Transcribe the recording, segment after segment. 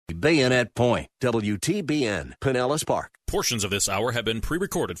Bayonet Point, WTBN, Pinellas Park. Portions of this hour have been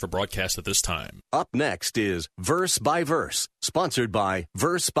pre-recorded for broadcast at this time. Up next is Verse by Verse, sponsored by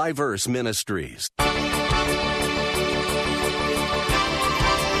Verse Ministries.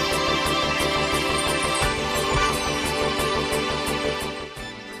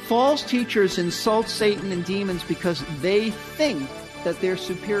 False teachers insult Satan and demons because they think that they're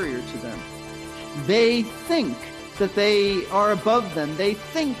superior to them. They think that they are above them. They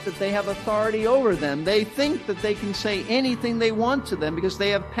think that they have authority over them. They think that they can say anything they want to them because they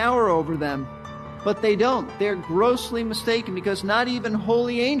have power over them. But they don't. They're grossly mistaken, because not even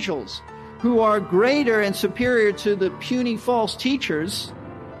holy angels, who are greater and superior to the puny false teachers,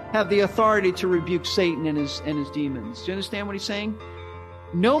 have the authority to rebuke Satan and his demons. Do you understand what he's saying?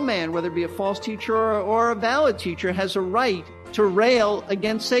 No man, whether it be a false teacher or a valid teacher, has a right to rail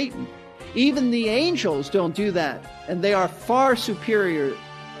against Satan. Even the angels don't do that, and they are far superior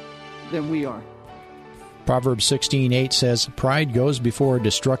than we are. Proverbs 16:8 says, "Pride goes before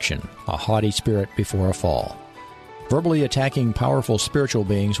destruction, a haughty spirit before a fall." Verbally attacking powerful spiritual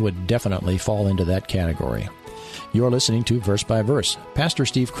beings would definitely fall into that category. You're listening to Verse by Verse. Pastor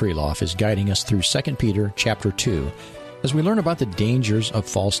Steve Kreloff is guiding us through 2 Peter chapter 2 as we learn about the dangers of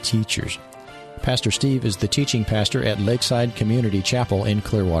false teachers. Pastor Steve is the teaching pastor at Lakeside Community Chapel in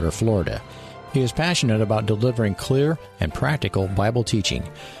Clearwater, Florida. He is passionate about delivering clear and practical Bible teaching,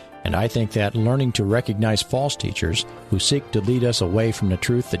 and I think that learning to recognize false teachers who seek to lead us away from the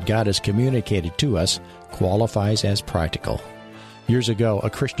truth that God has communicated to us qualifies as practical. Years ago, a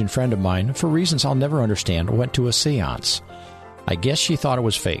Christian friend of mine, for reasons I'll never understand, went to a seance. I guess she thought it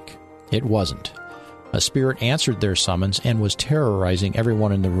was fake. It wasn't. A spirit answered their summons and was terrorizing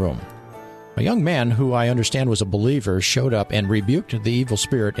everyone in the room. A young man who I understand was a believer showed up and rebuked the evil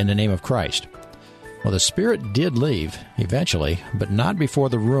spirit in the name of Christ. Well, the spirit did leave, eventually, but not before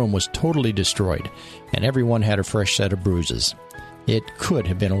the room was totally destroyed, and everyone had a fresh set of bruises. It could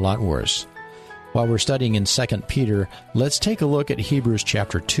have been a lot worse. While we're studying in 2 Peter, let's take a look at Hebrews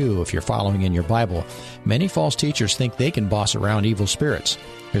chapter 2 if you're following in your Bible. Many false teachers think they can boss around evil spirits.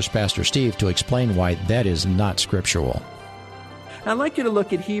 Here's Pastor Steve to explain why that is not scriptural. I'd like you to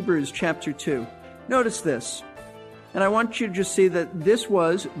look at Hebrews chapter 2. Notice this. And I want you to just see that this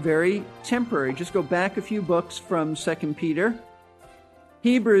was very temporary. Just go back a few books from 2 Peter.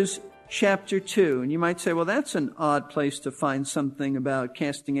 Hebrews chapter 2. And you might say, well, that's an odd place to find something about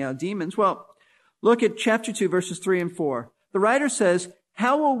casting out demons. Well, look at chapter 2, verses 3 and 4. The writer says,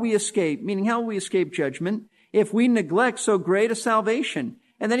 "How will we escape," meaning how will we escape judgment, "if we neglect so great a salvation?"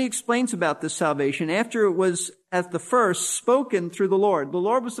 And then he explains about this salvation after it was at the first spoken through the Lord. The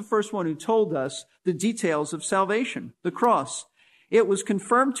Lord was the first one who told us the details of salvation, the cross. It was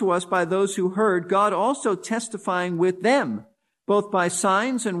confirmed to us by those who heard, God also testifying with them, both by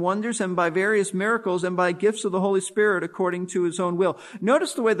signs and wonders and by various miracles and by gifts of the Holy Spirit according to his own will.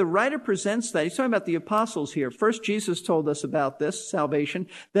 Notice the way the writer presents that. He's talking about the apostles here. First, Jesus told us about this salvation.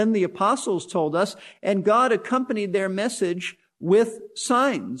 Then the apostles told us, and God accompanied their message with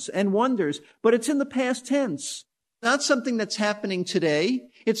signs and wonders. But it's in the past tense. Not something that's happening today.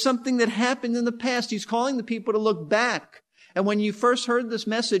 It's something that happened in the past. He's calling the people to look back. And when you first heard this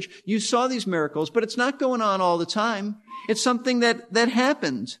message, you saw these miracles, but it's not going on all the time. It's something that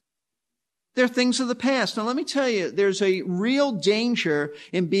happened. They're things of the past. Now, let me tell you, there's a real danger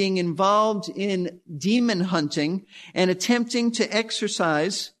in being involved in demon hunting and attempting to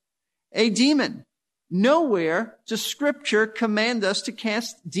exorcise a demon. Nowhere does Scripture command us to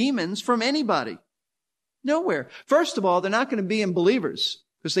cast demons from anybody. Nowhere. First of all, they're not going to be in believers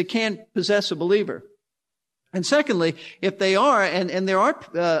because they can't possess a believer. And secondly, if they are, and there are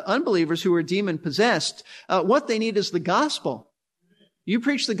unbelievers who are demon-possessed, what they need is the gospel. You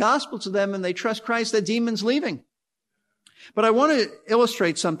preach the gospel to them and they trust Christ, that demon's leaving. But I want to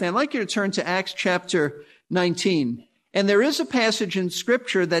illustrate something. I'd like you to turn to Acts chapter 19. And there is a passage in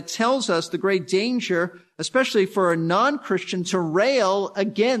Scripture that tells us the great danger, especially for a non-Christian, to rail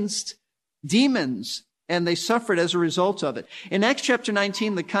against demons. And they suffered as a result of it. In Acts chapter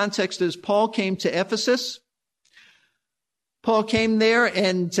 19, the context is Paul came to Ephesus. Paul came there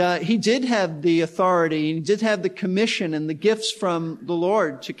and he did have the authority, he did have the commission and the gifts from the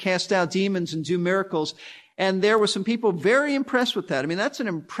Lord to cast out demons and do miracles. And there were some people very impressed with that. I mean, that's an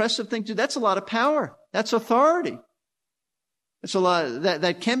impressive thing to do. That's a lot of power. That's authority. It's a lot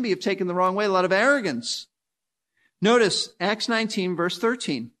that can be taken the wrong way, a lot of arrogance. Notice Acts 19, verse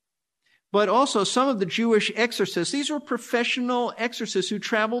 13. But also some of the Jewish exorcists, these were professional exorcists who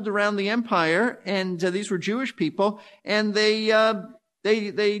traveled around the empire, and these were Jewish people, and they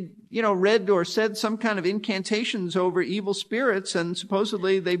They read or said some kind of incantations over evil spirits, and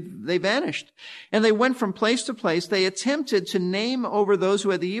supposedly they vanished. And they went from place to place. They attempted to name over those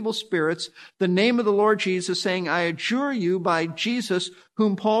who had the evil spirits the name of the Lord Jesus, saying, I adjure you by Jesus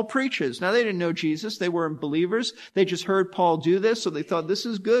whom Paul preaches. Now, they didn't know Jesus. They weren't believers. They just heard Paul do this, so they thought, this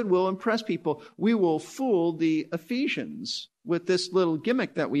is good. We'll impress people. We will fool the Ephesians with this little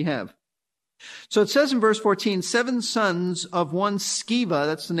gimmick that we have. So it says in verse 14, 7 sons of one Sceva,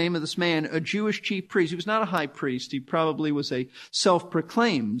 that's the name of this man, a Jewish chief priest. He was not a high priest. He probably was a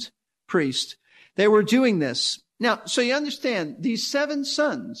self-proclaimed priest. They were doing this. Now, so you understand, these 7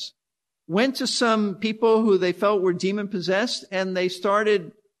 sons went to some people who they felt were demon-possessed, and they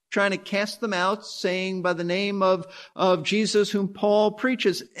started trying to cast them out, saying by the name of Jesus whom Paul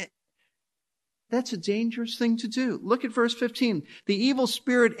preaches. That's a dangerous thing to do. Look at verse 15. The evil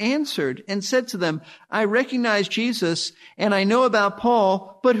spirit answered and said to them, I recognize Jesus and I know about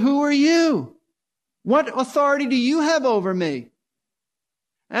Paul, but who are you? What authority do you have over me?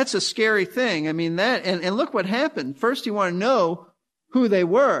 That's a scary thing. I mean, and look what happened. First, you want to know who they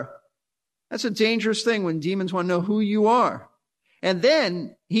were. That's a dangerous thing when demons want to know who you are. And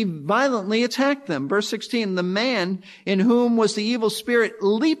then he violently attacked them. Verse 16, the man in whom was the evil spirit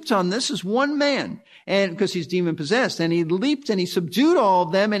leaped on this is one man, and because he's demon possessed, and he leaped and he subdued all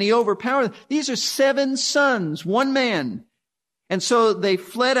of them and he overpowered them. These are 7 sons, one man. And so they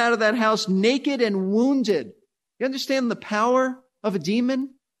fled out of that house naked and wounded. You understand the power of a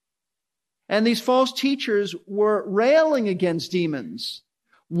demon? And these false teachers were railing against demons.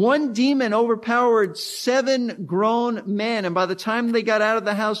 One demon overpowered 7 grown men, and by the time they got out of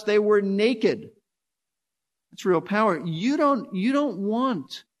the house, they were naked. That's real power. You don't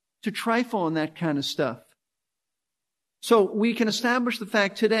want to trifle in that kind of stuff. So we can establish the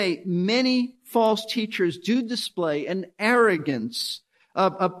fact today, many false teachers do display an arrogance,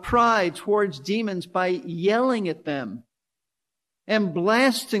 a pride towards demons by yelling at them and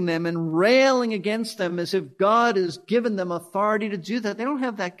blasting them and railing against them as if God has given them authority to do that. They don't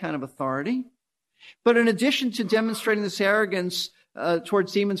have that kind of authority. But in addition to demonstrating this arrogance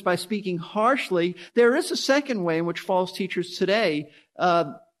towards demons by speaking harshly, there is a second way in which false teachers today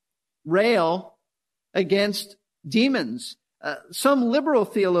rail against demons. Some liberal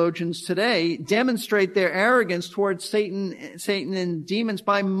theologians today demonstrate their arrogance towards Satan and demons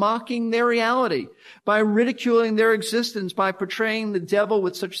by mocking their reality, by ridiculing their existence, by portraying the devil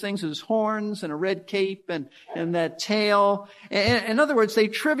with such things as horns and a red cape and that tail. In other words, they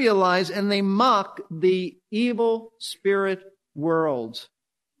trivialize and they mock the evil spirit world.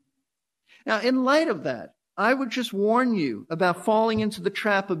 Now, in light of that, I would just warn you about falling into the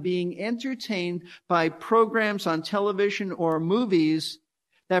trap of being entertained by programs on television or movies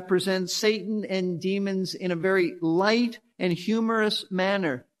that present Satan and demons in a very light and humorous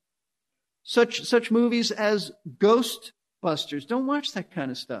manner. Such movies as Ghostbusters. Don't watch that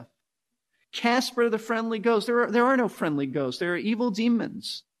kind of stuff. Casper the Friendly Ghost. There are no friendly ghosts. There are evil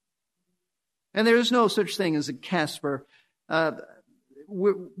demons. And there is no such thing as a Casper.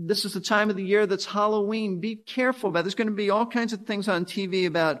 This is the time of the year that's Halloween. Be careful about it. There's going to be all kinds of things on TV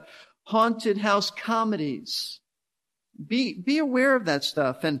about haunted house comedies. Be aware of that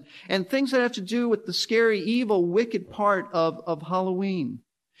stuff and things that have to do with the scary, evil, wicked part of Halloween.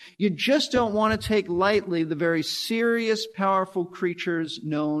 You just don't want to take lightly the very serious, powerful creatures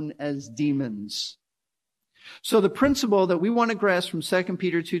known as demons. So the principle that we want to grasp from 2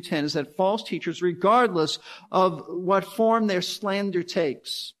 Peter 2:10 is that false teachers, regardless of what form their slander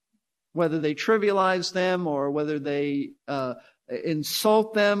takes, whether they trivialize them or whether they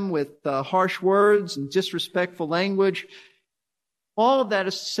insult them with harsh words and disrespectful language, all of that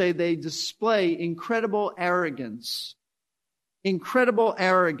is to say they display incredible arrogance. Incredible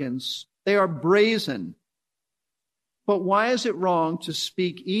arrogance. They are brazen. But why is it wrong to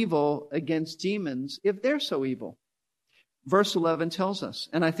speak evil against demons if they're so evil? Verse 11 tells us,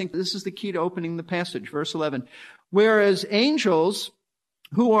 and I think this is the key to opening the passage. Verse 11, whereas angels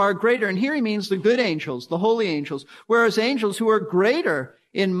who are greater, and here he means the good angels, the holy angels, whereas angels who are greater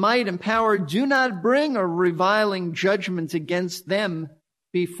in might and power do not bring a reviling judgment against them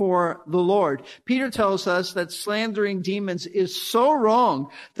before the Lord. Peter tells us that slandering demons is so wrong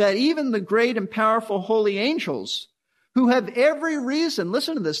that even the great and powerful holy angels, who have every reason,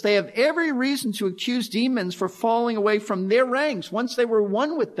 listen to this, they have every reason to accuse demons for falling away from their ranks once they were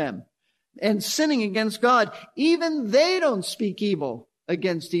one with them and sinning against God. Even they don't speak evil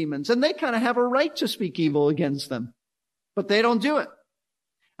against demons, and they kind of have a right to speak evil against them, but they don't do it.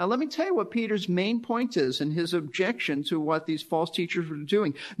 Now, let me tell you what Peter's main point is in his objection to what these false teachers were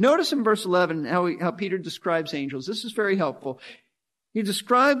doing. Notice in verse 11 how Peter describes angels. This is very helpful. He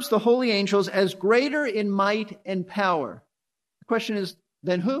describes the holy angels as greater in might and power. The question is,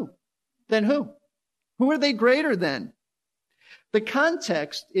 then who? Then who? Who are they greater than? The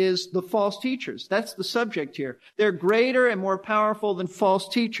context is the false teachers. That's the subject here. They're greater and more powerful than false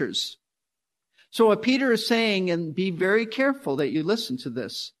teachers. So what Peter is saying, and be very careful that you listen to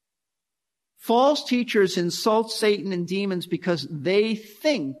this, false teachers insult Satan and demons because they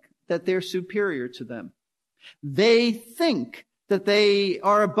think that they're superior to them. They think that they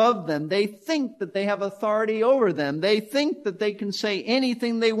are above them. They think that they have authority over them. They think that they can say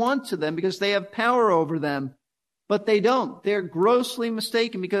anything they want to them because they have power over them. But they don't. They're grossly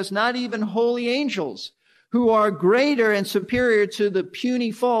mistaken, because not even holy angels, who are greater and superior to the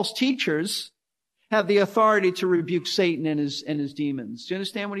puny false teachers, have the authority to rebuke Satan and his demons. Do you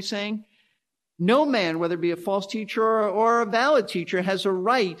understand what he's saying? No man, whether it be a false teacher or a valid teacher, has a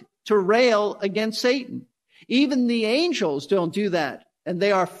right to rail against Satan. Even the angels don't do that, and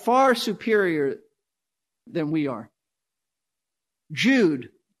they are far superior than we are.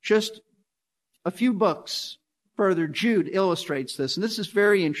 Jude, just a few books further, Jude illustrates this, and this is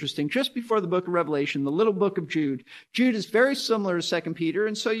very interesting. Just before the book of Revelation, the little book of Jude, Jude is very similar to 2 Peter,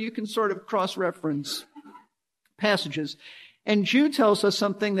 and so you can sort of cross-reference passages. And Jude tells us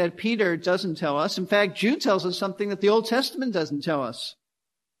something that Peter doesn't tell us. In fact, Jude tells us something that the Old Testament doesn't tell us.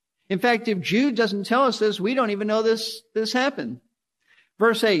 In fact, if Jude doesn't tell us this, we don't even know this happened.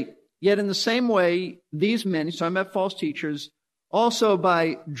 Verse 8, yet in the same way, these men, he's talking about false teachers, also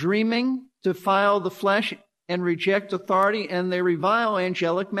by dreaming defile the flesh and reject authority, and they revile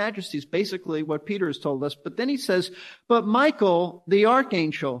angelic majesties. Basically what Peter has told us. But then he says, but Michael, the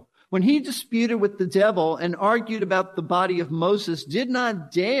archangel, when he disputed with the devil and argued about the body of Moses, did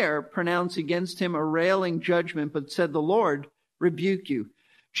not dare pronounce against him a railing judgment, but said, the Lord rebuke you.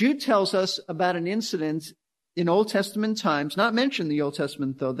 Jude tells us about an incident in Old Testament times, not mentioned in the Old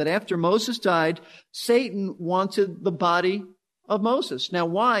Testament though, that after Moses died, Satan wanted the body of Moses. Now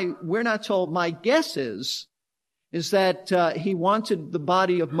why? We're not told. My guess is that he wanted the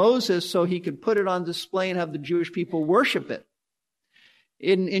body of Moses so he could put it on display and have the Jewish people worship it.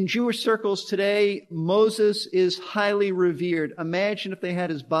 In Jewish circles today, Moses is highly revered. Imagine if they had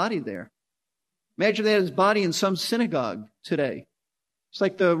his body there. Imagine if they had his body in some synagogue today. It's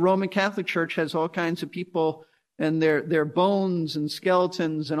like the Roman Catholic Church has all kinds of people and their bones and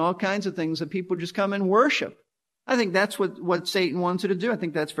skeletons and all kinds of things that people just come and worship. I think that's what Satan wanted to do. I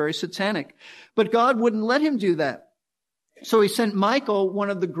think that's very satanic. But God wouldn't let him do that. So he sent Michael, one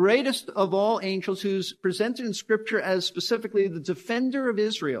of the greatest of all angels, who's presented in Scripture as specifically the defender of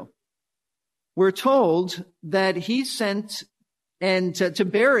Israel. We're told that he sent and to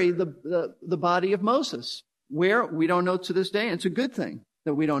bury the body of Moses. Where? We don't know to this day. And it's a good thing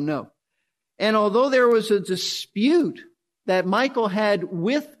that we don't know. And although there was a dispute that Michael had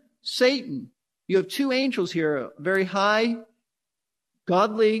with Satan, you have two angels here, a very high,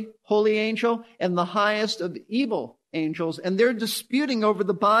 godly, holy angel, and the highest of evil angels. And they're disputing over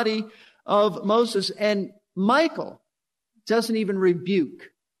the body of Moses. And Michael doesn't even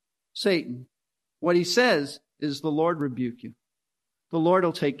rebuke Satan. What he says is, the Lord rebuke you. The Lord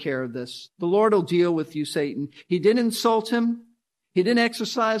will take care of this. The Lord will deal with you, Satan. He didn't insult him. He didn't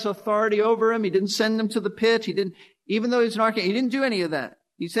exercise authority over him. He didn't send him to the pit. Even though he's an archangel, he didn't do any of that.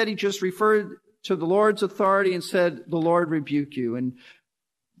 He said he just referred to the Lord's authority and said, the Lord rebuke you. And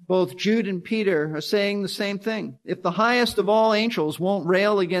both Jude and Peter are saying the same thing. If the highest of all angels won't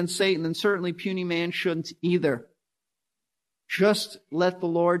rail against Satan, then certainly puny man shouldn't either. Just let the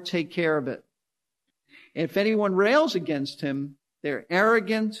Lord take care of it. If anyone rails against him, they're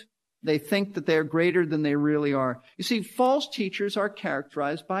arrogant. They think that they're greater than they really are. You see, false teachers are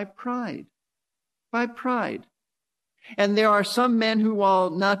characterized by pride. By pride. And there are some men who, while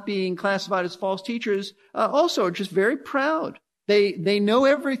not being classified as false teachers, also are just very proud. They know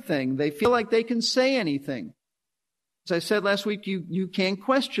everything. They feel like they can say anything. As I said last week, you can't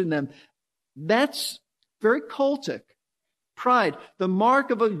question them. That's very cultic. Pride. The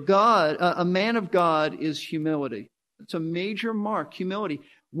mark of a man of God is humility. It's a major mark, humility.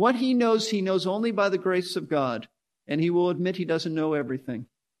 What he knows only by the grace of God. And he will admit he doesn't know everything.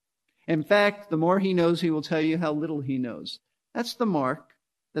 In fact, the more he knows, he will tell you how little he knows. That's the mark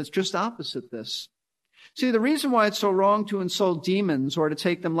that's just opposite this. See, the reason why it's so wrong to insult demons or to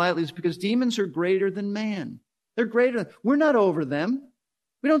take them lightly is because demons are greater than man. They're greater. We're not over them.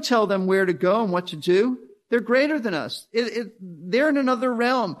 We don't tell them where to go and what to do. They're greater than us. They're in another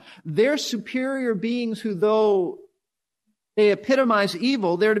realm. They're superior beings who, though they epitomize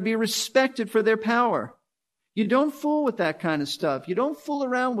evil, they're to be respected for their power. You don't fool with that kind of stuff. You don't fool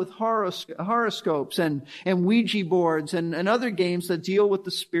around with horoscopes and Ouija boards and other games that deal with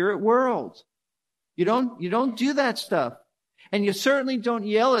the spirit world. You don't do that stuff. And you certainly don't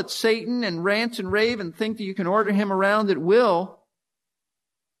yell at Satan and rant and rave and think that you can order him around at will.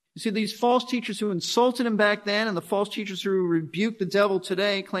 You see, these false teachers who insulted him back then and the false teachers who rebuke the devil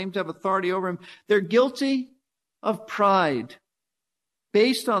today, claim to have authority over him, they're guilty of pride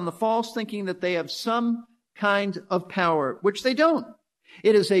based on the false thinking that they have some kind of power, which they don't.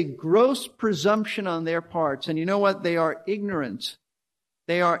 It is a gross presumption on their parts. And you know what? They are ignorant.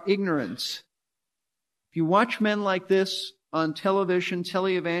 They are ignorant. If you watch men like this on television,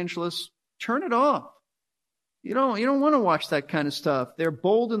 televangelists, turn it off. You don't want to watch that kind of stuff. They're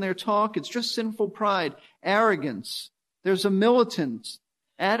bold in their talk. It's just sinful pride, arrogance. There's a militant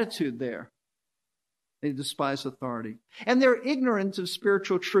attitude there. They despise authority. And they're ignorant of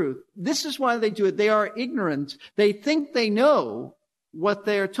spiritual truth. This is why they do it. They are ignorant. They think they know what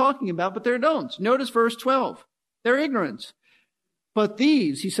they're talking about, but they don't. Notice verse 12. They're ignorant. But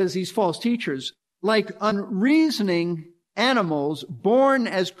these, he says, these false teachers, like unreasoning animals born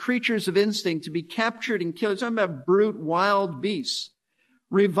as creatures of instinct to be captured and killed. It's talking about brute, wild beasts.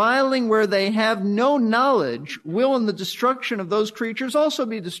 Reviling where they have no knowledge, will in the destruction of those creatures also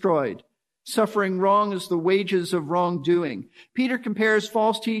be destroyed. Suffering wrong is the wages of wrongdoing. Peter compares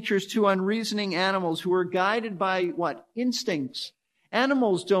false teachers to unreasoning animals who are guided by what? Instincts.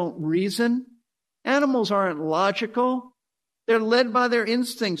 Animals don't reason. Animals aren't logical. They're led by their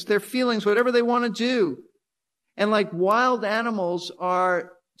instincts, their feelings, whatever they want to do. And like wild animals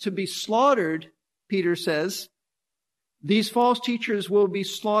are to be slaughtered, Peter says, these false teachers will be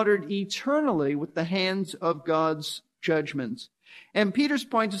slaughtered eternally with the hands of God's judgment. And Peter's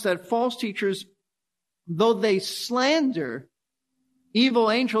point is that false teachers, though they slander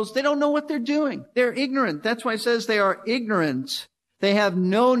evil angels, they don't know what they're doing. They're ignorant. That's why it says they are ignorant. They have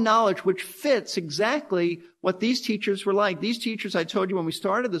no knowledge, which fits exactly what these teachers were like. These teachers, I told you when we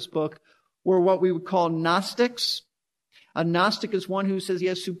started this book, were what we would call Gnostics. A Gnostic is one who says he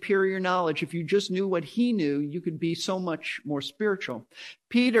has superior knowledge. If you just knew what he knew, you could be so much more spiritual.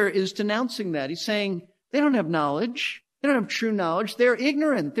 Peter is denouncing that. He's saying they don't have knowledge. They don't have true knowledge. They're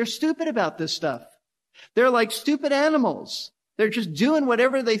ignorant. They're stupid about this stuff. They're like stupid animals. They're just doing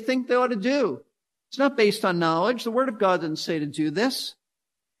whatever they think they ought to do. It's not based on knowledge. The Word of God didn't say to do this.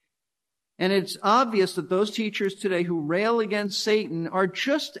 And it's obvious that those teachers today who rail against Satan are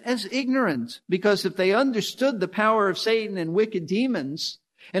just as ignorant, because if they understood the power of Satan and wicked demons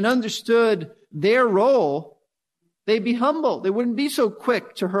and understood their role, they'd be humble. They wouldn't be so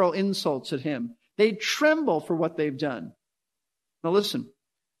quick to hurl insults at him. They'd tremble for what they've done. Now listen,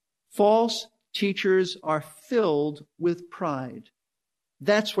 false teachers are filled with pride.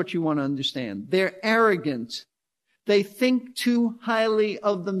 That's what you want to understand. They're arrogant. They think too highly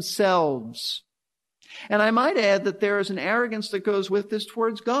of themselves. And I might add that there is an arrogance that goes with this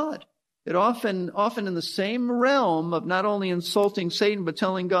towards God. It often in the same realm of not only insulting Satan, but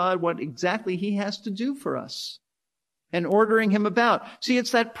telling God what exactly he has to do for us and ordering him about. See,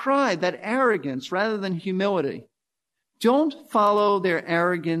 it's that pride, that arrogance, rather than humility. Don't follow their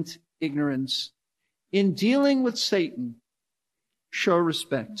arrogant ignorance. In dealing with Satan, show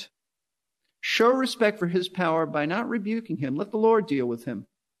respect. Show respect for his power by not rebuking him. Let the Lord deal with him.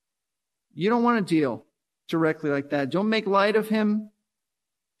 You don't want to deal directly like that. Don't make light of him.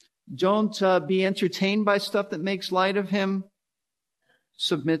 Don't be entertained by stuff that makes light of him.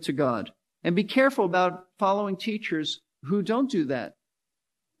 Submit to God. And be careful about following teachers who don't do that.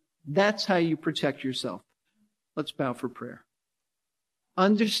 That's how you protect yourself. Let's bow for prayer.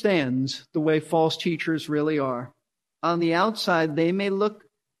 Understand the way false teachers really are. On the outside, they may look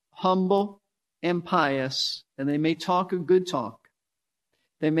humble and pious, and they may talk a good talk.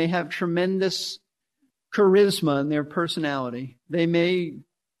 They may have tremendous charisma in their personality. They may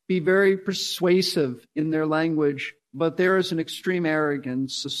be very persuasive in their language, but there is an extreme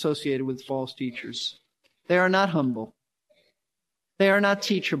arrogance associated with false teachers. They are not humble. They are not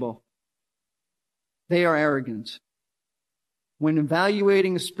teachable. They are arrogant. When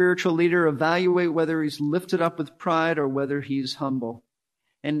evaluating a spiritual leader, evaluate whether he's lifted up with pride or whether he's humble.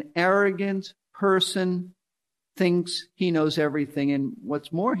 An arrogant person thinks he knows everything, and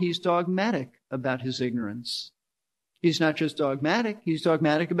what's more, he's dogmatic about his ignorance. He's not just dogmatic, he's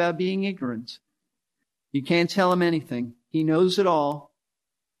dogmatic about being ignorant. You can't tell him anything. He knows it all,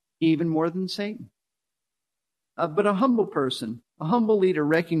 even more than Satan. But a humble person, a humble leader,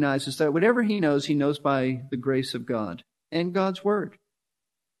 recognizes that whatever he knows by the grace of God and God's word.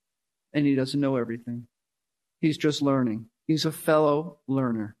 And he doesn't know everything. He's just learning. He's a fellow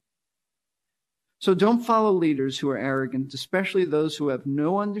learner. So don't follow leaders who are arrogant, especially those who have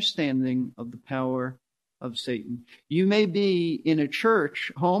no understanding of the power of Satan. You may be in a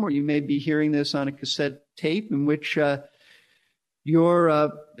church home, or you may be hearing this on a cassette tape in which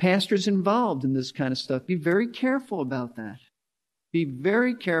your pastor's involved in this kind of stuff. Be very careful about that. Be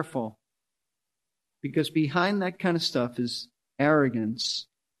very careful, because behind that kind of stuff is arrogance.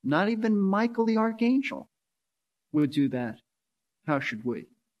 Not even Michael the Archangel would do that. How should we?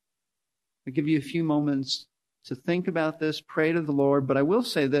 I'll give you a few moments to think about this, pray to the Lord, but I will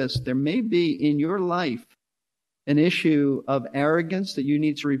say this: there may be in your life an issue of arrogance that you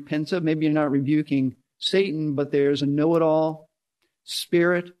need to repent of. Maybe you're not rebuking Satan, but there's a know-it-all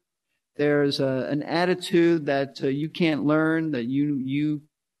spirit. There's an attitude that you can't learn, that you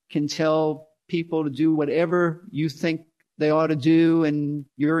can tell people to do whatever you think they ought to do, and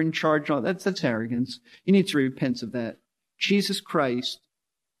you're in charge. That's arrogance. You need to repent of that. Jesus Christ,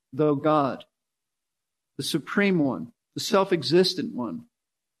 though God, the supreme one, the self-existent one,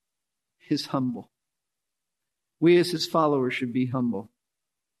 is humble. We as his followers should be humble.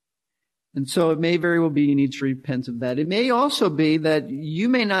 And so it may very well be you need to repent of that. It may also be that you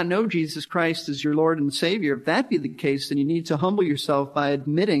may not know Jesus Christ as your Lord and Savior. If that be the case, then you need to humble yourself by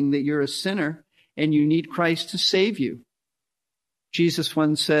admitting that you're a sinner and you need Christ to save you. Jesus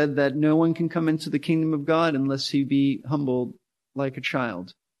once said that no one can come into the kingdom of God unless he be humbled like a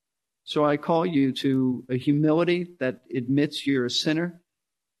child. So I call you to a humility that admits you're a sinner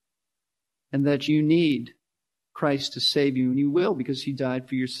and that you need Christ to save you, and you will, because he died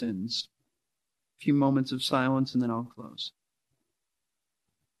for your sins. A few moments of silence, and then I'll close.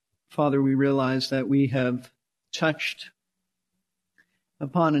 Father, we realize that we have touched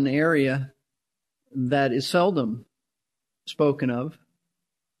upon an area that is seldom spoken of,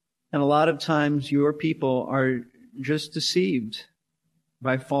 and a lot of times your people are just deceived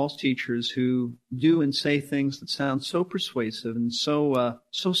by false teachers who do and say things that sound so persuasive and so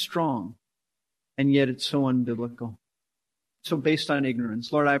strong, and yet it's so unbiblical, so based on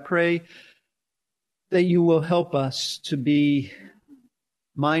ignorance. Lord, I pray that you will help us to be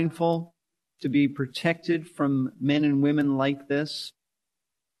mindful, to be protected from men and women like this,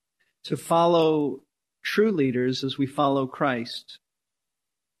 to follow true leaders as we follow Christ.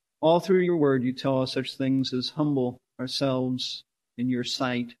 All through your word, you tell us such things as humble ourselves in your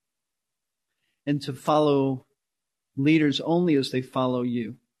sight, and to follow leaders only as they follow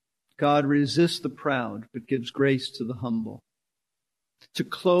you. God resists the proud, but gives grace to the humble. To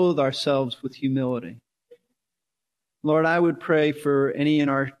clothe ourselves with humility. Lord, I would pray for any in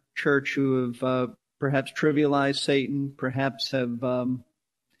our church who have perhaps trivialized Satan, perhaps have been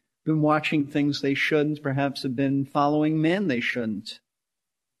watching things they shouldn't, perhaps have been following men they shouldn't.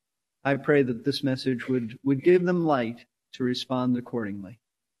 I pray that this message would give them light to respond accordingly.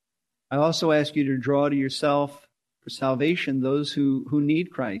 I also ask you to draw to yourself for salvation those who need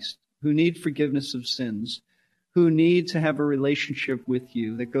Christ, who need forgiveness of sins, who need to have a relationship with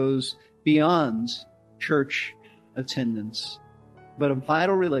you that goes beyond church attendance, but a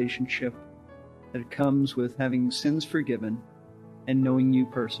vital relationship that comes with having sins forgiven and knowing you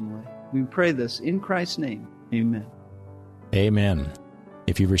personally. We pray this in Christ's name. Amen. Amen.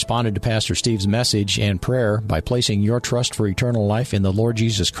 If you responded to Pastor Steve's message and prayer by placing your trust for eternal life in the Lord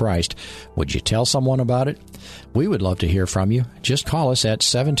Jesus Christ, would you tell someone about it? We would love to hear from you. Just call us at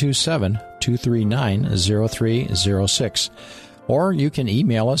 727-239-0306. Or you can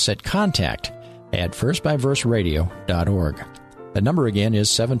email us at contact@firstbyverseradio.org. The number again is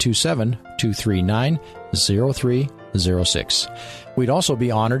 727-239-0306. We'd also be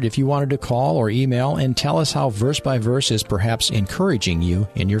honored if you wanted to call or email and tell us how Verse by Verse is perhaps encouraging you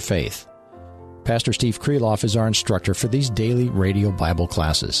in your faith. Pastor Steve Kreloff is our instructor for these daily radio Bible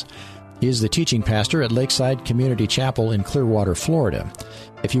classes. He is the teaching pastor at Lakeside Community Chapel in Clearwater, Florida.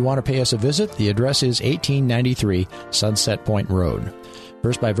 If you want to pay us a visit, the address is 1893 Sunset Point Road.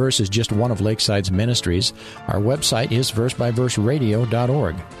 Verse by Verse is just one of Lakeside's ministries. Our website is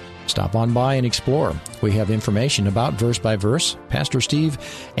versebyverseradio.org. Stop on by and explore. We have information about Verse by Verse, Pastor Steve,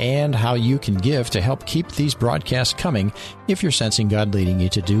 and how you can give to help keep these broadcasts coming if you're sensing God leading you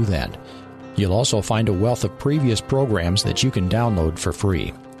to do that. You'll also find a wealth of previous programs that you can download for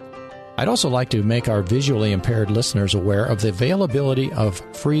free. I'd also like to make our visually impaired listeners aware of the availability of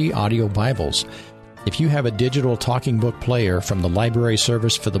free audio Bibles. If you have a digital talking book player from the Library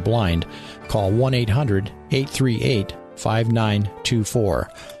Service for the Blind, call 1-800-838-5924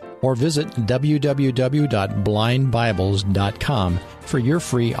 or visit www.blindbibles.com for your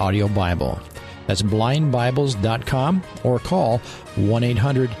free audio Bible. That's blindbibles.com or call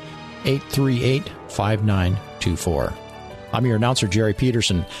 1-800-838-5924. I'm your announcer, Jerry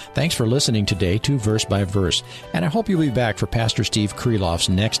Peterson. Thanks for listening today to Verse by Verse, and I hope you'll be back for Pastor Steve Kreloff's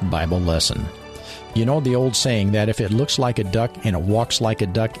next Bible lesson. You know the old saying that if it looks like a duck and it walks like a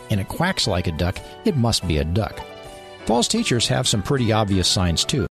duck and it quacks like a duck, it must be a duck. False teachers have some pretty obvious signs too.